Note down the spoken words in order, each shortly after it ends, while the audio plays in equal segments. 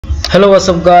Hello, what's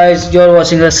up guys, you're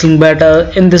watching Wrestling Battle.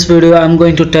 In this video I'm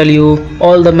going to tell you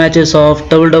all the matches of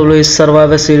WWE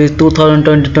Survivor Series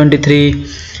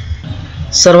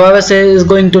 2020-23. Survivor Series is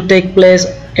going to take place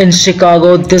in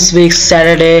Chicago this week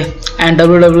Saturday, and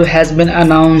WWE has been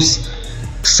announced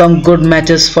some good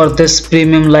matches for this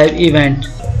premium live event.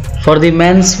 For the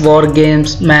men's War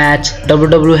Games match,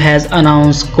 WWE has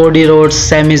announced Cody Rhodes,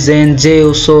 Sami Zayn, Jey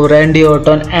Uso, Randy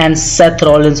Orton and Seth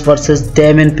Rollins versus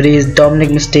Damien Priest, Dominic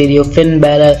Mysterio, Finn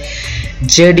Balor,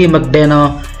 JD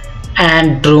McDonough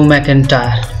and Drew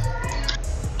McIntyre.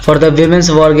 For the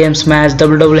women's War Games match,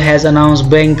 WWE has announced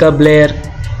Bianca Belair,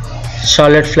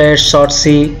 Charlotte Flair,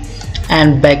 Shotzi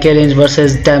and Becky Lynch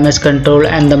versus Damage Control,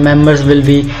 and the members will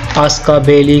be Asuka,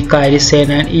 Bayley, Kairi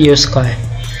Sane and Io Sky.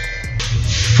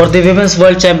 For the Women's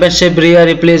World Championship, Rhea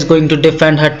Ripley is going to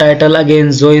defend her title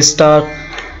against Zoe Stark.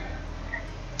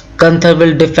 Gunther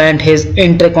will defend his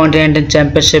Intercontinental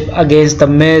Championship against The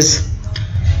Miz.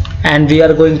 And we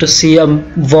are going to see a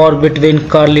war between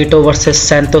Carlito versus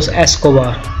Santos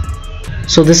Escobar.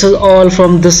 So this is all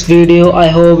from this video. I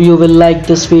hope you will like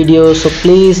this video. So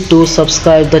please do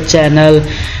subscribe the channel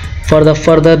for the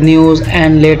further news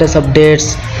and latest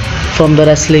updates from the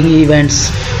wrestling events.